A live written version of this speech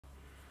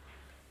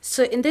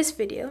So in this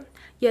video,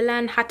 you'll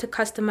learn how to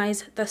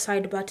customize the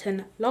side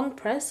button long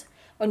press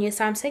on your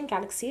Samsung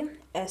Galaxy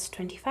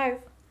S25.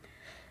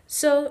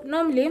 So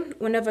normally,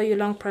 whenever you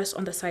long press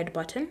on the side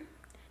button,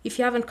 if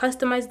you haven't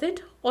customized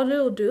it, all it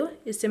will do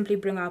is simply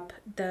bring up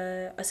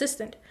the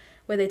assistant,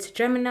 whether it's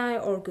Gemini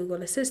or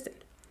Google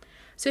Assistant.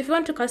 So if you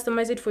want to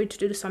customize it for you to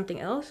do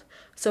something else,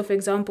 so for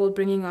example,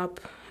 bringing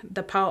up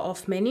the power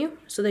off menu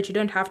so that you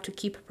don't have to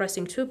keep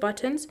pressing two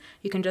buttons,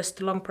 you can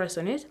just long press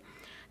on it.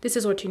 This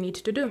is what you need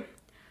to do.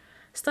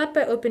 Start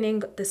by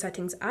opening the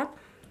Settings app,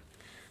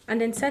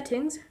 and in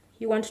Settings,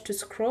 you want to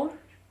scroll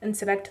and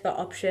select the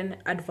option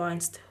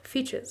Advanced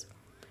Features.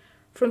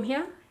 From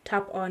here,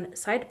 tap on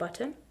Side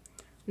Button,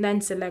 then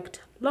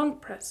select Long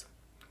Press.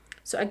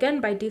 So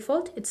again, by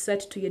default, it's set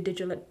to your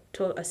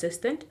digital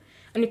assistant,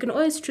 and you can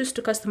always choose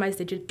to customize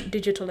the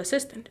digital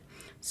assistant.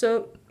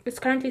 So it's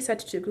currently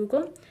set to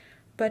Google,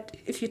 but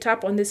if you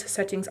tap on this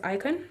settings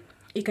icon,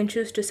 you can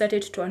choose to set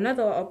it to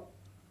another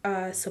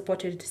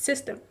supported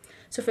system.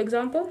 So for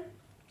example,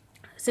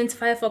 since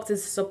Firefox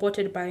is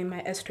supported by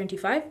my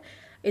S25,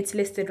 it's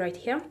listed right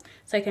here.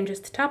 So I can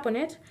just tap on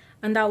it,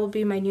 and that will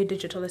be my new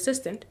digital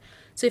assistant.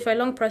 So if I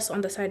long press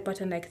on the side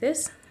button like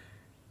this,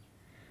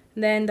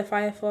 then the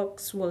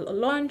Firefox will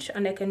launch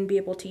and I can be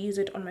able to use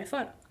it on my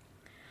phone.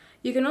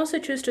 You can also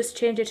choose to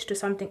change it to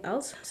something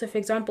else. So for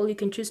example, you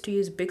can choose to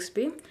use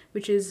Bixby,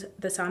 which is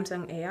the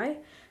Samsung AI.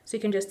 So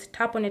you can just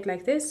tap on it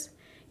like this.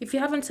 If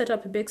you haven't set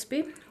up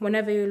Bixby,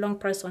 whenever you long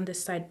press on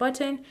this side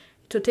button,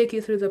 it will take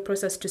you through the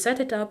process to set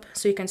it up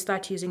so you can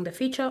start using the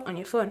feature on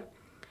your phone.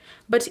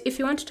 But if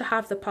you want to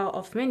have the power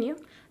off menu,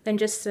 then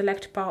just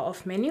select power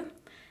off menu.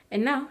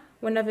 And now,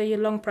 whenever you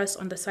long press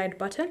on the side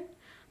button,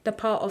 the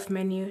power off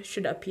menu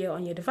should appear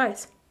on your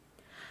device.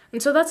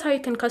 And so that's how you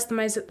can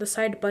customize the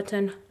side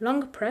button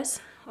long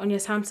press on your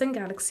Samsung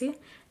Galaxy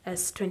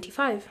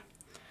S25.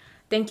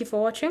 Thank you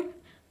for watching.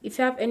 If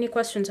you have any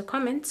questions or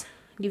comments,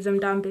 leave them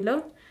down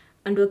below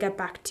and we'll get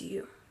back to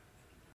you.